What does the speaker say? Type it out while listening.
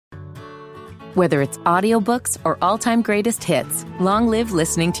Whether it's audiobooks or all-time greatest hits, long live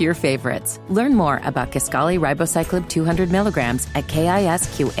listening to your favorites. Learn more about Kisqali Ribociclib 200 milligrams at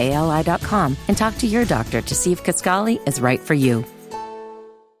KISQALI.com and talk to your doctor to see if Kisqali is right for you.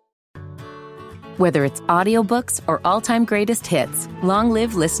 Whether it's audiobooks or all-time greatest hits, long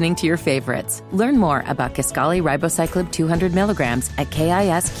live listening to your favorites. Learn more about Kisqali Ribociclib 200 milligrams at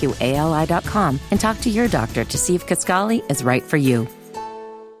KISQALI.com and talk to your doctor to see if Kisqali is right for you.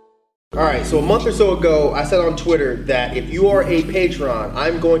 All right, so a month or so ago, I said on Twitter that if you are a Patreon,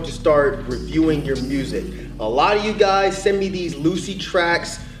 I'm going to start reviewing your music. A lot of you guys send me these Lucy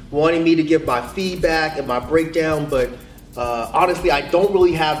tracks wanting me to give my feedback and my breakdown, but honestly, I don't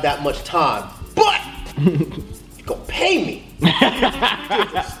really have that much time. But you're gonna pay me.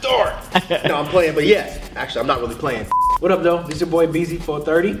 Start. No, I'm playing, but yes, actually, I'm not really playing. What up, though? This is your boy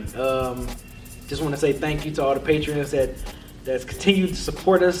BZ430. Just want to say thank you to all the patrons that's continued to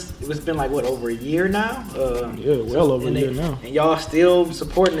support us. It's been like, what, over a year now? Well over a year now. And y'all still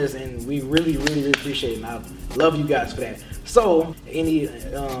supporting us, and we really, really, really appreciate it. And I love you guys for that. So, any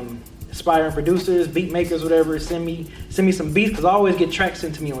aspiring producers, beat makers, whatever, send me some beats, because I always get tracks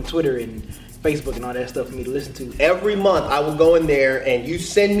sent to me on Twitter and Facebook and all that stuff for me to listen to. Every month, I will go in there and you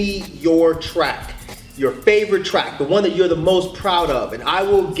send me your track, your favorite track, the one that you're the most proud of, and I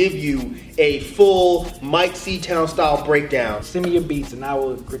will give you a full Mike Seatown style breakdown. Send me your beats and I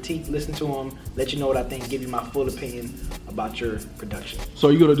will critique, listen to them, let you know what I think, give you my full opinion about your production. So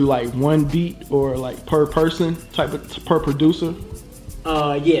you're gonna do like one beat or like per person type of per producer?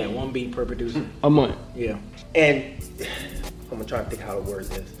 Yeah, one beat per producer. A month. Yeah. And I'm gonna try to think how to word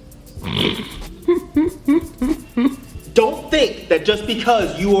this. Don't think that just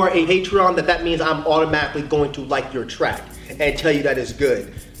because you are a Patreon that means I'm automatically going to like your track and tell you that it's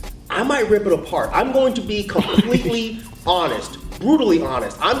good. I might rip it apart. I'm going to be completely honest, brutally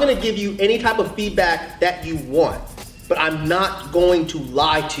honest. I'm going to give you any type of feedback that you want, but I'm not going to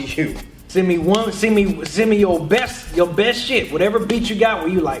lie to you. Send me your best shit. Whatever beat you got where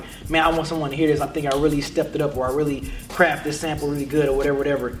you like, man, I want someone to hear this. I think I really stepped it up, or I really crafted this sample really good, or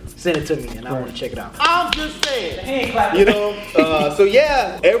whatever. Send it to me and I want to check it out. I'm just saying. Hand clap. You know, so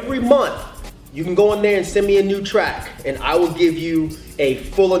yeah, every month you can go in there and send me a new track and I will give you a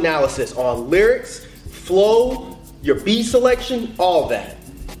full analysis on lyrics, flow, your beat selection, all that.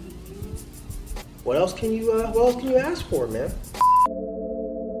 What else can you ask for, man?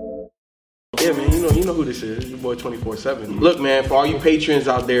 Yeah, man, you know who this is. Your boy 24/7. Look, man, for all you patrons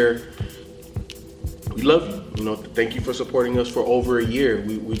out there, we love you. You know, thank you for supporting us for over a year.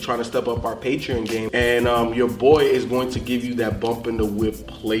 We're trying to step up our Patreon game. And your boy is going to give you that Bump in the Whip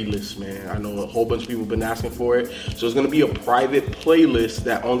playlist, man. I know a whole bunch of people have been asking for it. So it's going to be a private playlist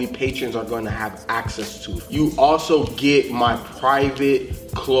that only patrons are going to have access to. You also get my private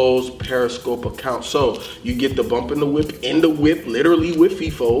closed Periscope account. So you get the Bump in the Whip, literally with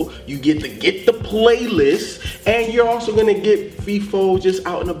FIFO. You get the playlist. And you're also going to get FIFO just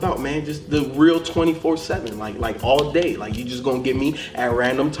out and about, man. Just the real 24/7. Like all day. Like you just gonna get me at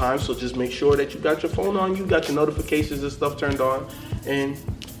random times. So just make sure that you got your phone on, you got your notifications and stuff turned on, and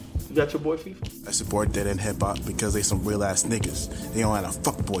you got your boy FIFA. I support Dead End Hip Hop because they some real ass niggas. They don't have a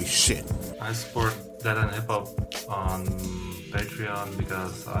fuckboy shit. I support Dead End Hip Hop on Patreon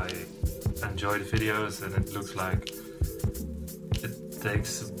because I enjoy the videos and it looks like it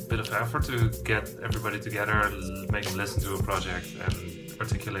takes a bit of effort to get everybody together, make them listen to a project and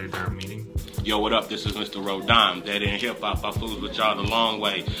articulate their meaning. Yo, what up? This is Mr. Rodime, Dead End Hip Hop. I fools with y'all the long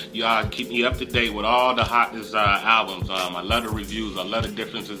way. Y'all keep me up to date with all the hottest albums. I love the reviews. I love the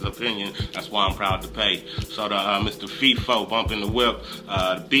differences of opinion. That's why I'm proud to pay. So the Mr. FIFO, Bump in the Whip,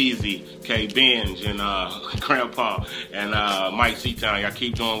 Beezy, K Benj, and Grandpa, and Mike Seatown. Y'all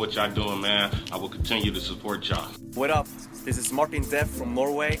keep doing what y'all doing, man. I will continue to support y'all. What up? This is Martin Dev from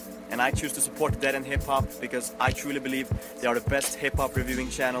Norway, and I choose to support Dead End Hip Hop because I truly believe they are the best hip hop reviewing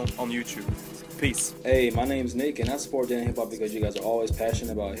channel on YouTube. Peace. Hey, my name's Nick, and I support Dead End Hip Hop because you guys are always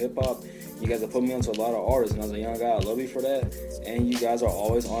passionate about hip hop. You guys have put me onto a lot of artists, and as a young guy, I love you for that. And you guys are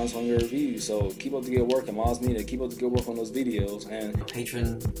always honest on your reviews, so keep up the good work. And Miles need to keep up the good work on those videos. And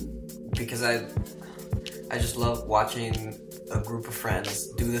patron because I just love watching a group of friends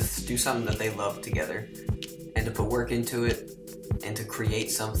do something that they love together, and to put work into it, and to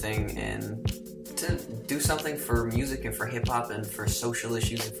create something, and to do something for music and for hip-hop and for social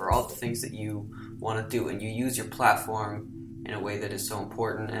issues and for all the things that you want to do. And you use your platform in a way that is so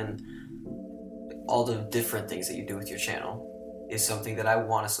important, and all the different things that you do with your channel is something that I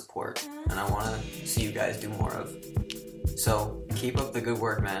want to support and I want to see you guys do more of. So keep up the good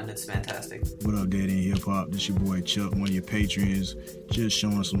work, man. It's fantastic. What up, Dead End Hip Hop? This your boy Chuck, one of your patrons. Just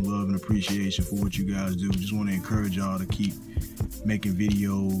showing some love and appreciation for what you guys do. Just want to encourage y'all to keep making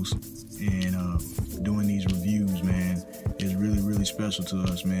videos and doing these reviews, man. It's really, really special to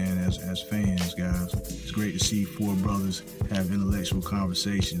us, man, as fans, guys. It's great to see four brothers have intellectual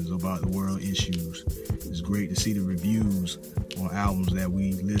conversations about the world issues. It's great to see the reviews on albums that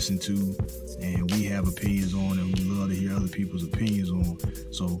we listen to and we have opinions on, and we love to hear other people's opinions on.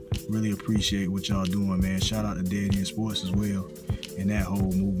 So really appreciate what y'all doing, man. Shout out to Dead End Sports as well and that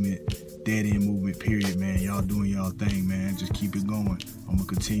whole movement, Dead End movement, period, man. Y'all doing y'all thing, man. Just keep it going. I'm gonna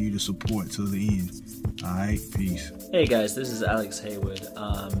continue to support till the end. All right, peace. Hey guys, this is Alex Haywood,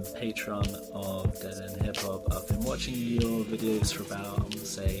 patron of Dead End Hip Hop. I've been watching your videos for about, I'm gonna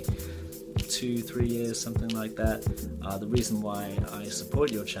say, 2-3 years, something like that. The reason why I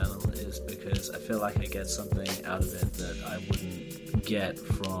support your channel is because I feel like I get something out of it that I wouldn't get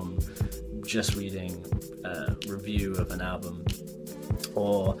from just reading a review of an album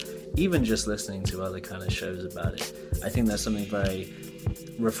or even just listening to other kind of shows about it. I think there's something very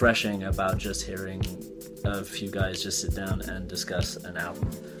refreshing about just hearing a few guys just sit down and discuss an album,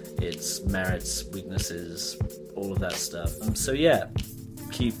 its merits, weaknesses, all of that stuff. So yeah,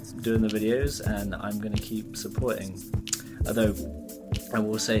 keep doing the videos and I'm going to keep supporting. Although I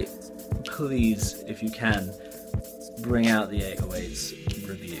will say, please, if you can, bring out the 808s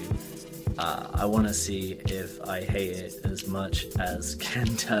review. I want to see if I hate it as much as Ken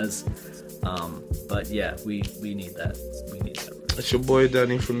does. But yeah, we need that. We need that. It's your boy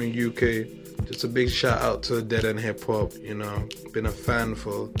Danny from the UK. Just a big shout out to Dead End Hip Hop. You know, been a fan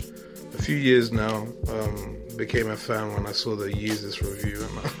for a few years now. Became a fan when I saw the Yeezus review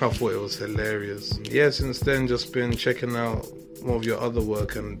and I thought it was hilarious. Yeah, since then just been checking out more of your other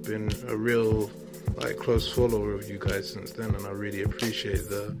work and been a real close follower of you guys since then, and I really appreciate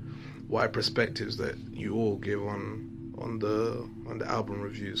the wide perspectives that you all give on the album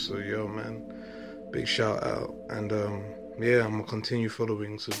reviews. So yo, man, big shout out, and yeah, I'm gonna continue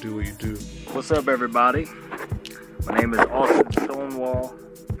following, so do what you do. What's up, everybody? My name is Austin Stonewall,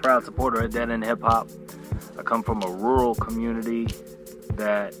 proud supporter of Dead End Hip Hop. I come from a rural community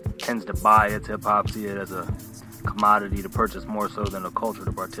that tends to buy its hip hop, see it as a commodity to purchase more so than a culture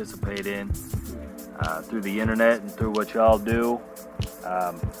to participate in. Through the internet and through what y'all do,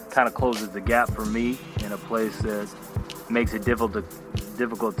 kind of closes the gap for me in a place that makes it difficult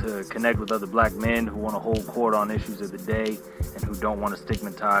to connect with other black men who want to hold court on issues of the day and who don't want to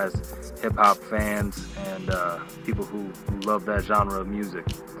stigmatize hip-hop fans and people who love that genre of music.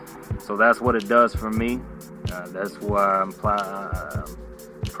 So that's what it does for me. That's why I'm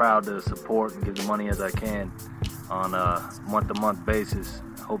proud to support and give the money as I can on a month-to-month basis.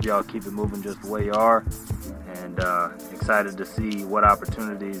 Hope y'all keep it moving just the way you are, and excited to see what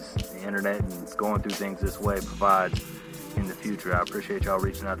opportunities the internet and going through things this way provides in the future. I appreciate y'all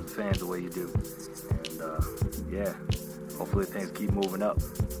reaching out to the fans the way you do, and yeah, hopefully things keep moving up.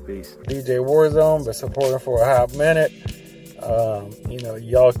 Peace. DJ Warzone, been supporting for a hot minute.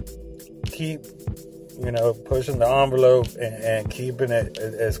 Y'all keep pushing the envelope and keeping it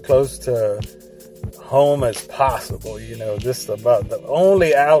as close to home as possible. This is about the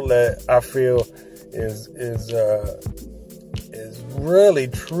only outlet I feel is really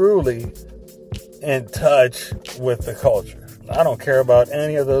truly in touch with the culture. I don't care about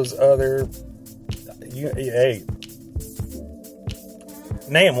any of those other. Hey,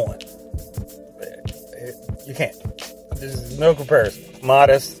 name one. You can't. There's no comparison.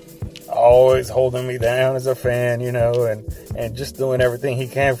 Modest, always holding me down as a fan, and just doing everything he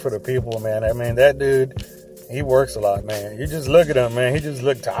can for the people, man. I mean, that dude, he works a lot, man. You just look at him, man. He just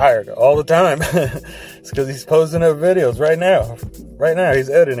look tired all the time. It's because he's posting up videos right now. Right now, he's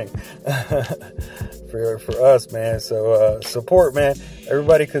editing for us, man. So support, man.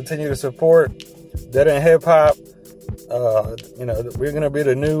 Everybody continue to support Dead End Hip Hop. We're gonna be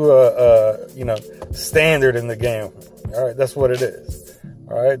the new standard in the game. All right, that's what it is.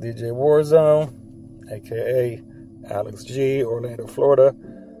 All right, DJ Warzone, aka Alex G, Orlando, Florida.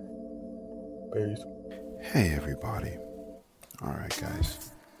 Peace. Hey everybody. Alright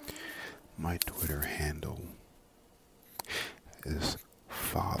guys. My Twitter handle is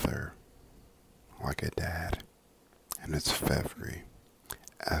father like a dad. And it's Fevry.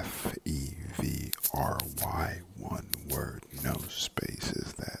 Fevry, one word, no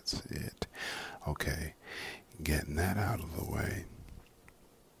spaces, that's it. Okay, getting that out of the way.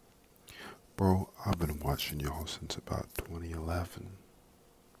 Bro, I've been watching y'all since about 2011.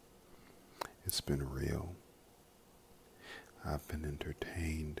 It's been real. I've been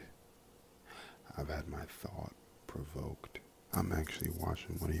entertained. I've had my thought provoked. I'm actually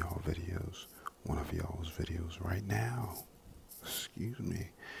watching one of y'all's videos right now. Excuse me,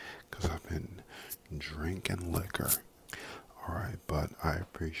 because I've been drinking liquor. Alright, but I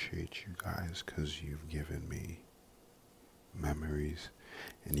appreciate you guys because you've given me memories,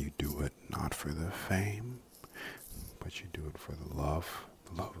 and you do it not for the fame, but you do it for the love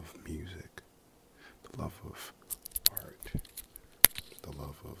of music, the love of art, the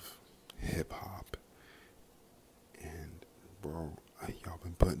love of hip-hop. And bro, y'all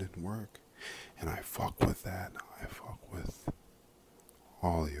been putting in work, and I fuck with that. I fuck with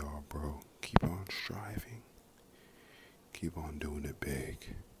all y'all, bro. Keep on striving. Keep on doing it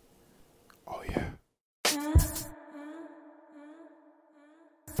big. Oh yeah.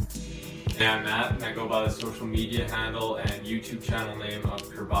 Hey, I'm Matt, and I go by the social media handle and YouTube channel name of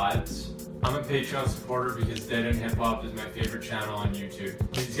Pure Vibes. I'm a Patreon supporter because Dead End Hip Hop is my favorite channel on YouTube.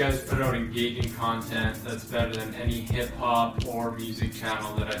 These guys put out engaging content that's better than any hip hop or music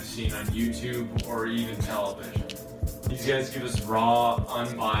channel that I've seen on YouTube or even television. These guys give us raw,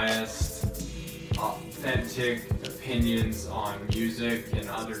 unbiased, authentic opinions on music and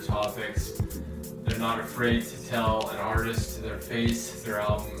other topics. They're not afraid to tell an artist to their face their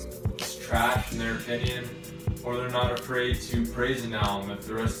album is trash in their opinion, or they're not afraid to praise an album if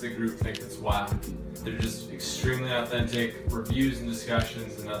the rest of the group think it's whack. They're just extremely authentic reviews and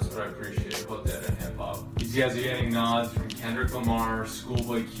discussions, and that's what I appreciate about Dead End Hip Hop. These guys are getting nods from Kendrick Lamar,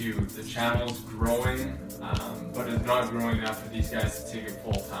 Schoolboy Q. The channel's growing, but it's not growing enough for these guys to take it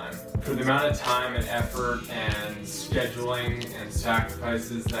full time. For the amount of time and effort and scheduling and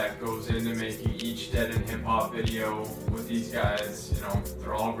sacrifices that goes into making each Dead End Hip Hop video with these guys, you know,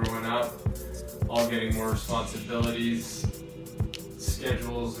 they're all growing up, all getting more responsibilities.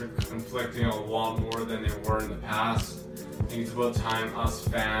 Schedules are conflicting a lot more than they were in the past. I think it's about time us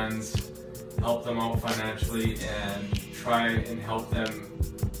fans help them out financially and try and help them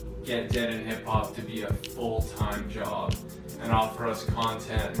get Dead End Hip Hop to be a full-time job and offer us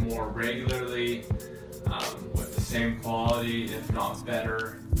content more regularly with the same quality, if not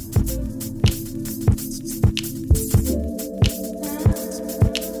better.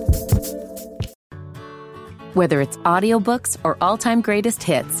 Whether it's audiobooks or all-time greatest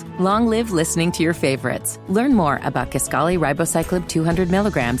hits, long live listening to your favorites. Learn more about Kisqali Ribociclib 200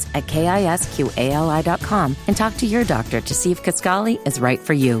 milligrams at KISQALI.com and talk to your doctor to see if Kisqali is right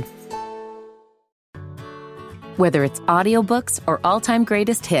for you. Whether it's audiobooks or all-time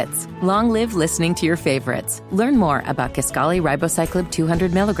greatest hits, long live listening to your favorites. Learn more about Kisqali Ribociclib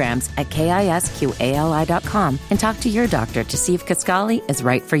 200 milligrams at KISQALI.com and talk to your doctor to see if Kisqali is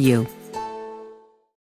right for you.